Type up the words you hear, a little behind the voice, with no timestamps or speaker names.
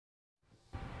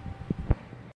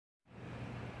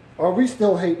Are we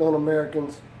still hating on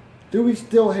Americans? Do we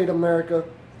still hate America?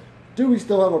 Do we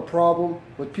still have a problem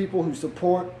with people who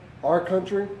support our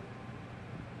country?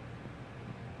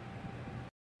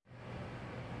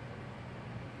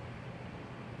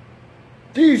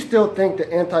 Do you still think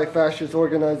that anti-fascist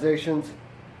organizations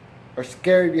are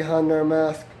scary behind their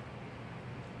mask?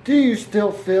 Do you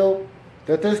still feel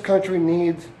that this country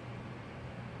needs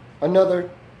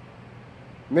another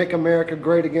Make America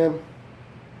Great Again?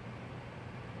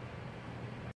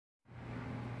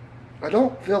 I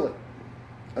don't feel it.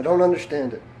 I don't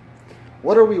understand it.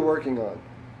 What are we working on?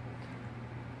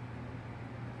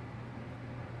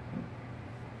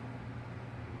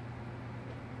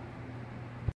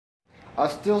 I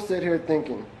still sit here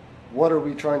thinking, what are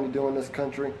we trying to do in this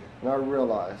country? And I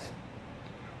realize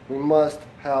we must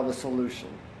have a solution.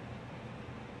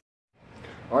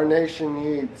 Our nation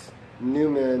needs new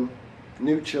men,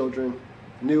 new children,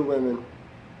 new women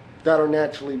that are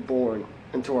naturally born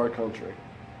into our country.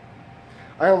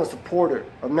 I am a supporter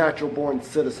of natural born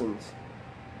citizens.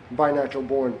 By natural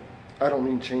born, I don't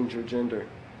mean change your gender.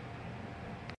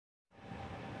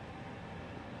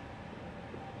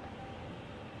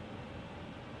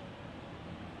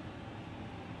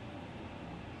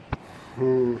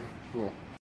 Yeah.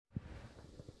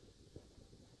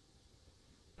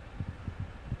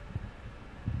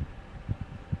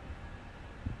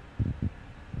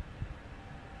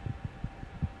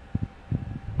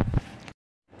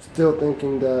 Still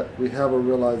thinking that we have a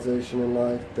realization in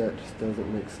life that just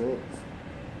doesn't make sense.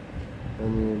 I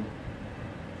mean,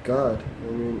 God,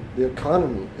 the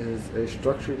economy is a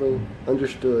structurally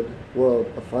understood world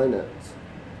of finance,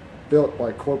 built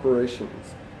by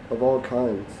corporations of all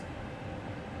kinds.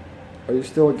 Are you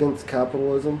still against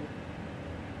capitalism?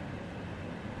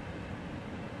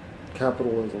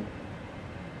 Capitalism.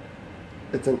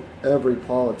 It's in every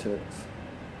politics,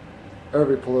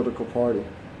 every political party.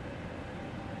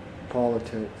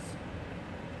 Politics,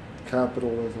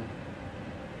 capitalism.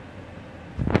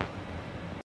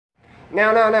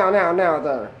 Now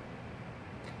there.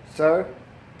 Sir,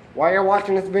 while you're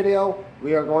watching this video,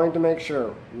 we are going to make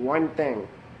sure one thing.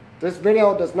 This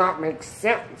video does not make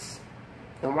sense.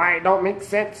 And why it don't make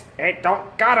sense, it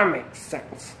don't gotta make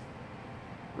sense.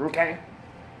 Okay?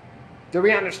 Do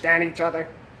we understand each other?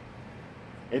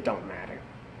 It don't matter.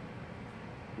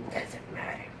 It doesn't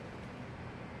matter.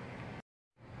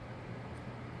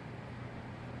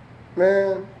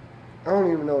 Man, I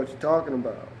don't even know what you're talking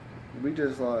about. We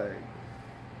just like,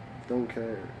 don't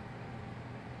care.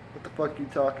 What the fuck you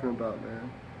talking about,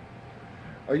 man?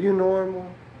 Are you normal?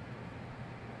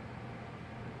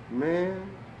 Man.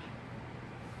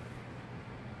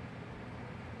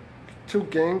 It's too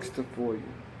gangster for you.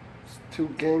 It's too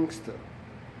gangster.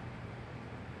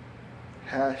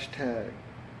 Hashtag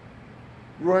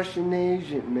Russian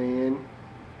agent, man.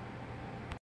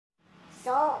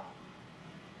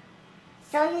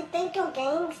 So you think you're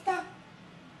gangsta?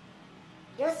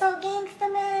 You're so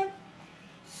gangsta, man?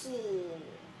 Shit.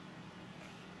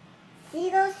 See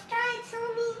those stripes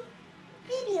on me?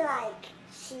 They be like,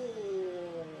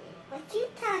 shit. What you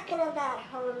talking about,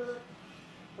 homie?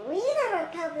 We the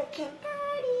Republican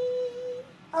Party.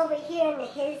 Over here in the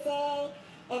hizzy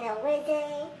and a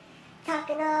wizzy.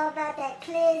 Talking all about that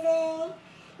clizzy.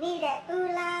 Need that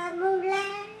oolah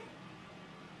moolah.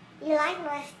 You like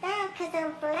my style cause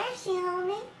I'm flashy,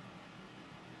 homie.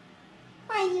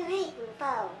 Why you hating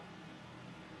for?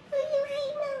 Who you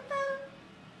hating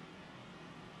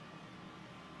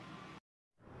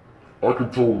for? I can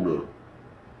tone that.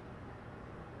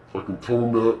 I can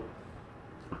tone that.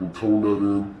 I can tone that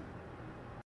in.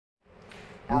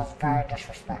 That was very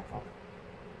disrespectful.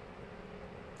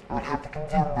 I would have to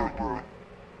condemn that guy.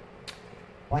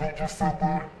 What he just said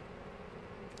there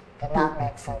did not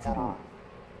make sense at all.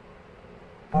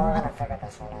 But we're gonna figure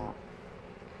this one out.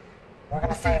 We're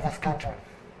gonna save this country.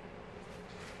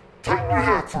 Tighten your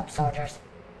hats up, soldiers.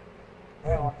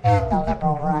 We will end the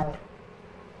liberal run.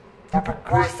 The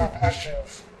progressive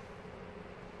issues.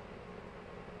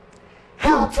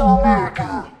 Hell to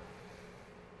America!